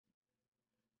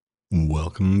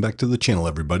Welcome back to the channel,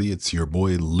 everybody. It's your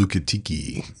boy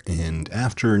Lukatiki, and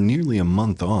after nearly a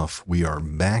month off, we are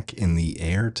back in the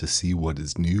air to see what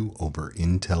is new over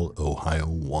Intel Ohio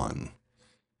 1.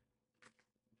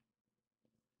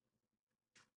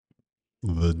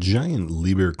 The giant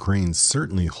Liebherr cranes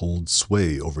certainly hold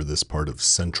sway over this part of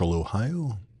central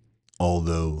Ohio,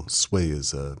 although sway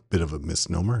is a bit of a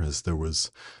misnomer as there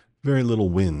was very little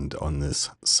wind on this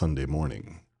Sunday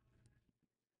morning.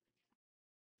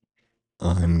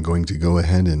 I'm going to go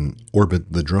ahead and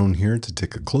orbit the drone here to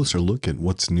take a closer look at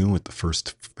what's new at the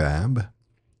first fab.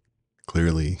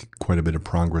 Clearly quite a bit of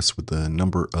progress with the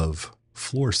number of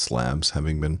floor slabs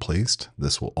having been placed.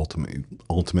 This will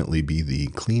ultimately be the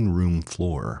clean room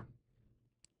floor.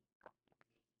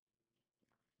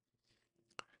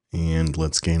 And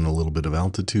let's gain a little bit of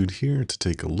altitude here to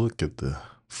take a look at the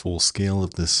full scale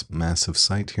of this massive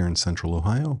site here in central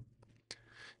Ohio.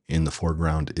 In the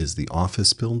foreground is the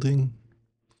office building.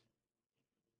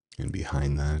 And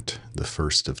behind that, the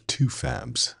first of two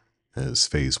fabs as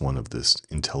phase one of this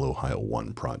Intel Ohio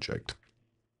 1 project.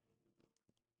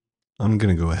 I'm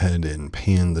going to go ahead and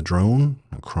pan the drone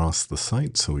across the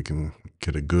site so we can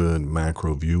get a good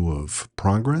macro view of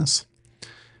progress.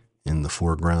 In the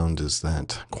foreground is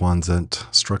that Quonset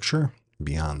structure.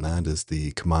 Beyond that is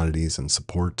the commodities and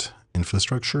support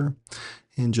infrastructure.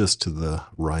 And just to the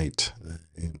right,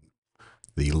 in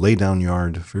the laydown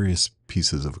yard, various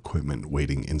pieces of equipment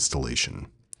waiting installation.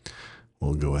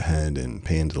 We'll go ahead and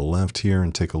pan to the left here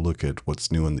and take a look at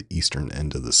what's new on the eastern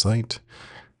end of the site.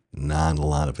 Not a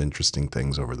lot of interesting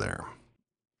things over there.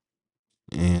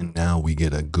 And now we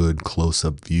get a good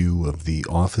close-up view of the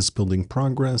office building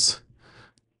progress.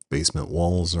 Basement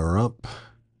walls are up,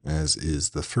 as is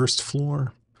the first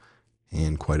floor,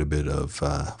 and quite a bit of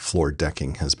floor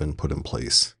decking has been put in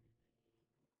place.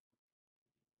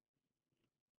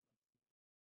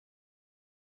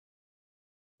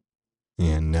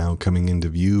 And now coming into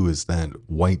view is that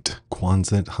white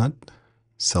Quonset hut,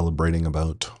 celebrating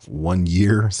about 1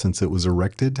 year since it was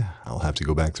erected. I'll have to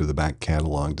go back through the back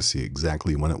catalog to see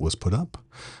exactly when it was put up,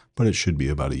 but it should be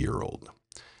about a year old.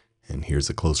 And here's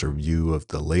a closer view of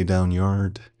the laydown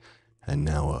yard, and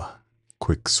now a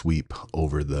quick sweep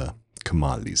over the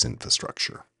commodities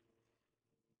infrastructure.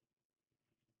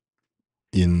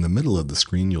 In the middle of the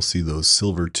screen, you'll see those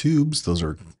silver tubes. Those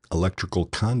are electrical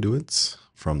conduits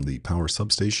from the power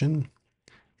substation.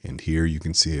 And here you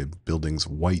can see a building's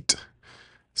white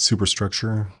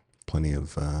superstructure. Plenty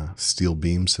of steel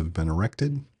beams have been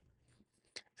erected.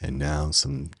 And now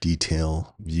some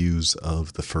detail views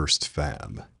of the first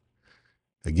fab.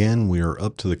 Again, we are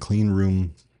up to the clean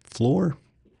room floor.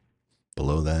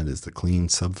 Below that is the clean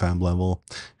subfab level,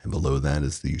 and below that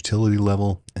is the utility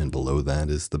level, and below that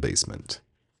is the basement.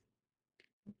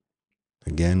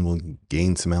 Again, we'll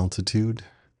gain some altitude,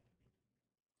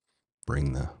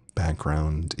 bring the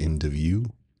background into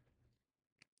view.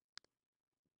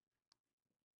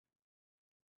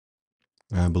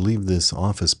 I believe this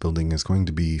office building is going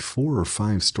to be 4 or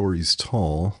 5 stories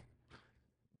tall.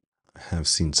 I have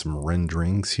seen some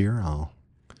renderings here. I'll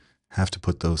have to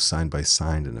put those side by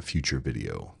side in a future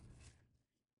video.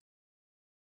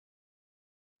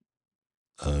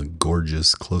 A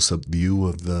gorgeous close-up view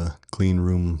of the clean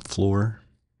room floor.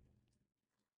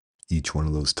 Each one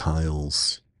of those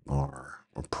tiles are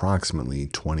approximately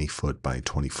 20 foot by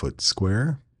 20 foot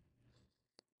square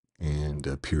and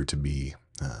appear to be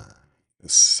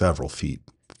several feet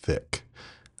thick.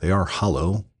 They are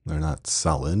hollow, they're not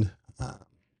solid.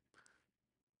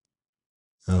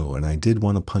 Oh, and I did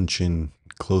want to punch in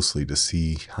closely to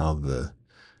see how the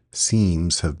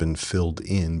seams have been filled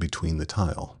in between the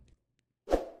tile.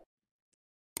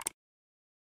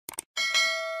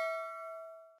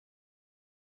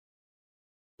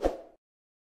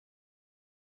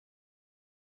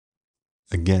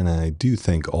 Again, I do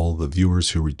thank all the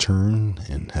viewers who return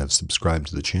and have subscribed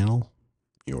to the channel.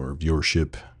 Your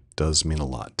viewership does mean a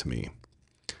lot to me.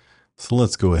 So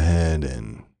let's go ahead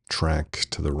and track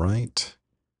to the right.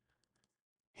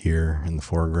 Here in the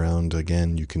foreground,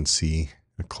 again, you can see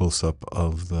a close-up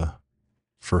of the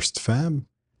first fab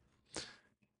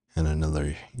and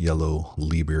another yellow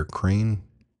Liebherr crane.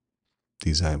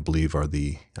 These, I believe, are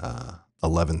the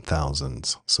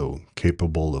 11,000s, so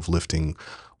capable of lifting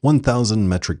 1,000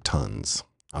 metric tons.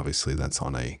 Obviously, that's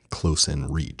on a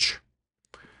close-in reach.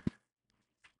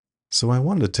 So I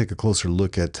wanted to take a closer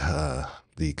look at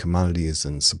the commodities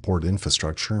and support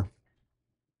infrastructure.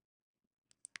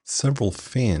 Several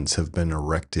fans have been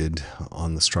erected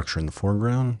on the structure in the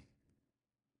foreground.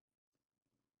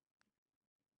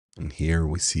 And here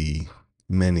we see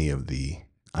many of the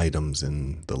items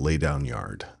in the laydown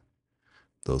yard.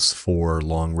 Those 4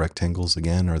 long rectangles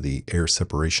again are the air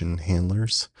separation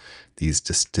handlers. These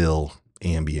distill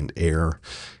ambient air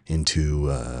into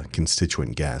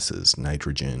constituent gases,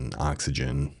 nitrogen,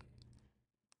 oxygen,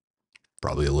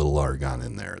 probably a little argon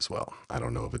in there as well. I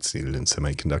don't know if it's needed in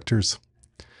semiconductors.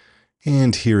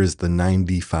 And here is the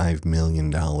 $95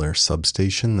 million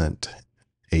substation that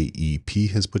AEP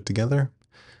has put together.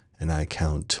 And I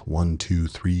count 1, 2,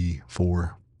 3,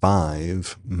 4,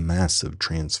 5 massive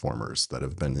transformers that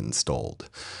have been installed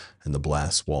and the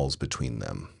blast walls between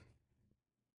them.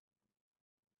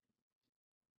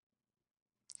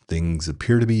 Things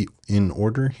appear to be in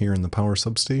order here in the power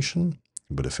substation,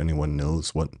 but if anyone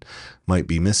knows what might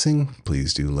be missing,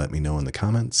 please do let me know in the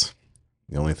comments.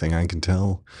 The only thing I can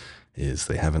tell is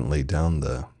they haven't laid down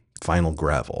the final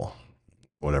gravel,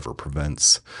 whatever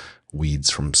prevents weeds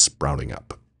from sprouting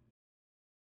up.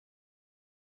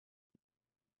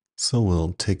 So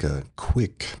we'll take a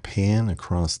quick pan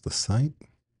across the site,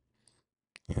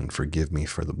 and forgive me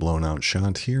for the blown out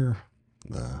shot here.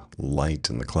 The light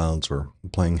and the clouds were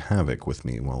playing havoc with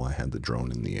me while I had the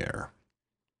drone in the air.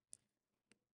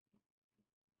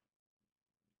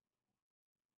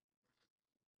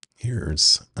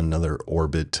 Here's another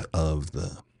orbit of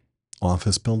the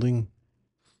office building,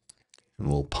 and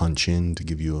we'll punch in to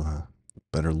give you a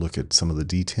better look at some of the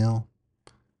detail.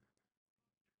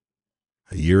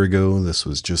 A year ago, this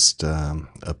was just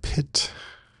a pit.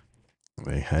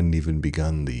 They hadn't even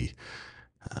begun the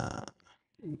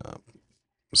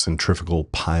centrifugal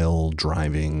pile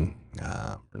driving,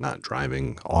 not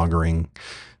driving, augering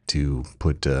to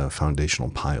put foundational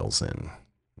piles in.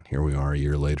 Here we are a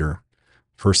year later.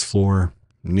 First floor,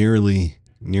 nearly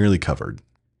covered.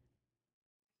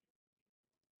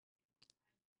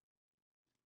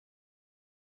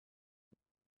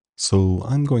 So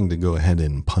I'm going to go ahead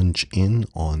and punch in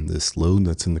on this load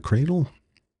that's in the cradle.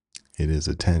 It is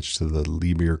attached to the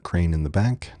Liebherr crane in the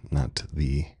back, not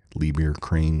the Liebherr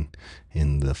crane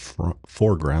in the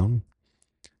foreground.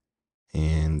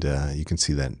 And you can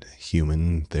see that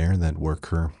human there, that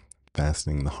worker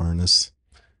fastening the harness,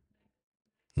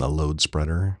 the load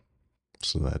spreader,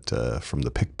 so that from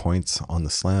the pick points on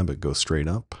the slab, it goes straight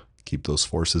up, keep those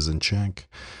forces in check,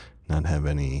 not have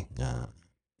any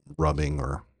rubbing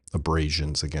or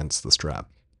abrasions against the strap.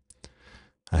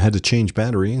 I had to change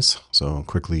batteries, so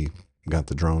quickly got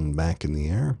the drone back in the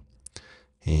air.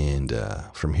 And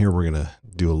from here, we're going to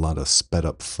do a lot of sped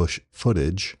up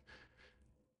footage.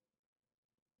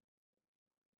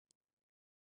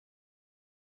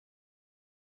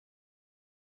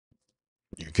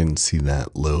 You can see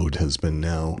that load has been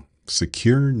now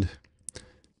secured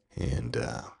and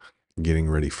getting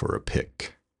ready for a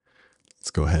pick.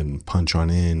 Let's go ahead and punch on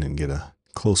in and get a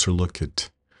closer look at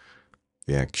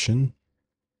the action.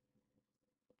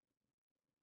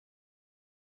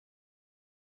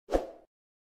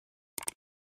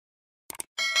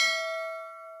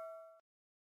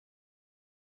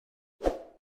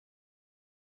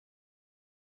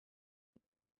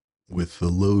 With the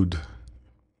load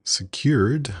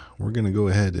secured, we're going to go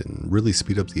ahead and really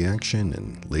speed up the action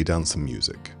and lay down some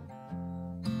music.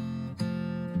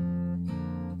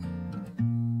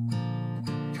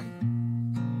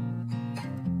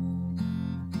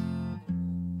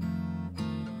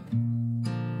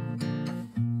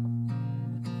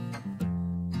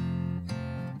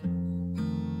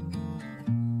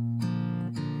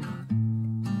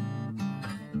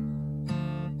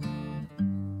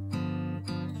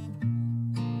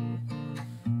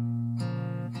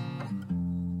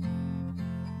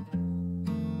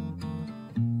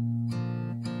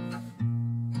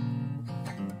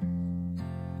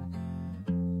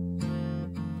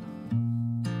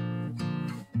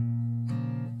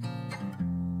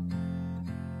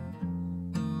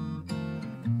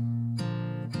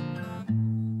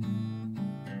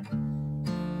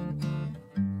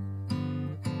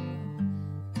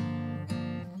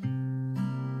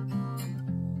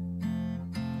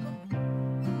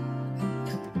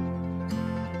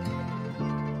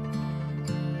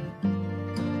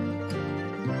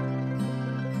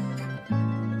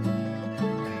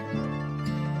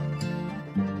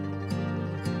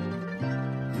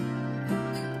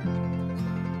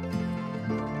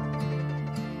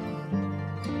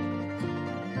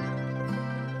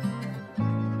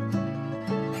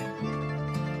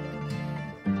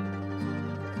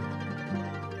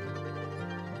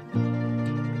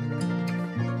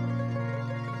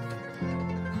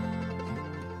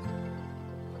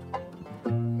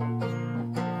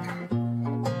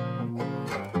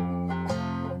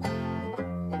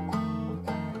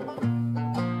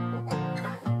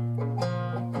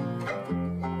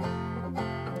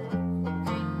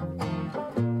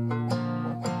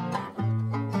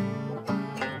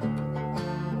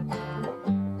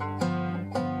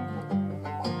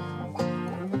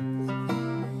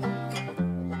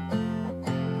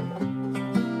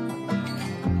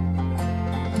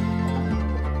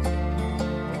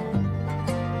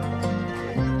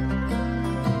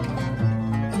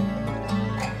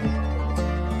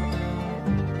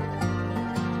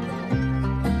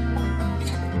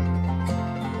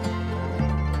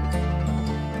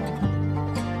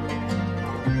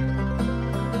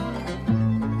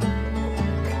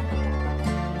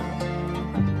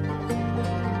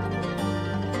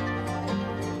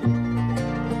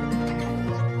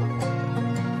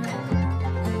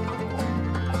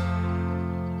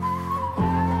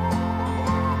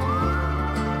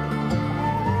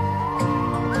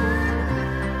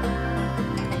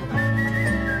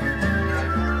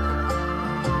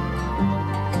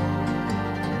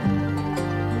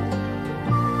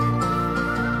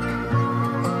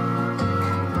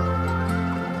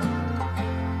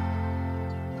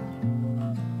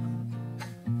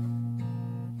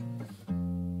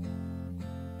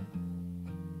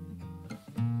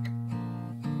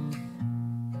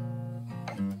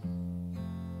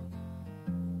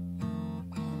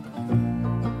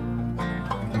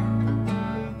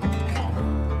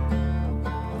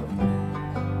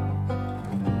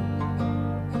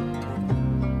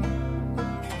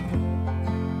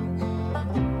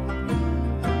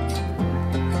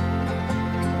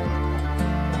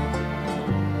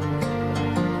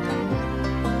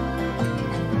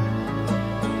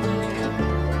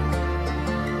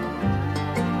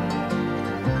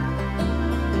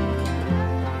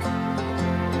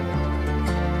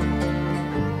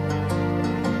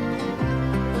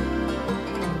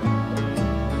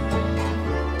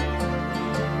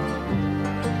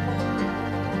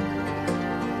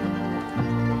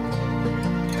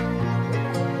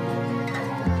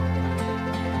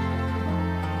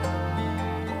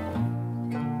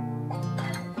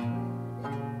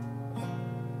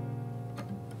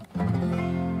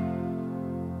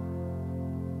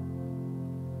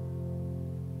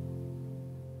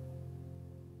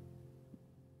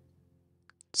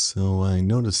 So I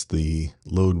noticed the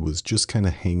load was just kind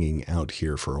of hanging out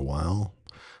here for a while.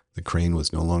 The crane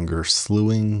was no longer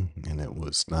slewing and it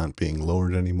was not being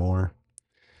lowered anymore.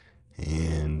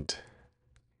 And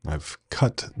I've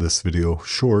cut this video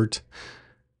short.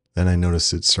 Then I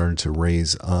noticed it started to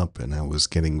raise up and I was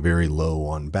getting very low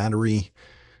on battery.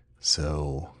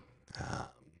 So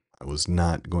I was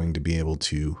not going to be able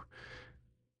to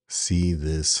see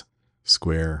this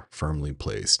square firmly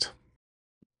placed.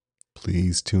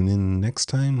 Please tune in next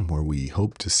time where we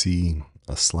hope to see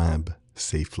a slab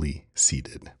safely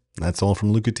seated. That's all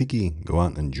from Luca Tiki. Go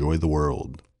out and enjoy the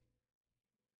world.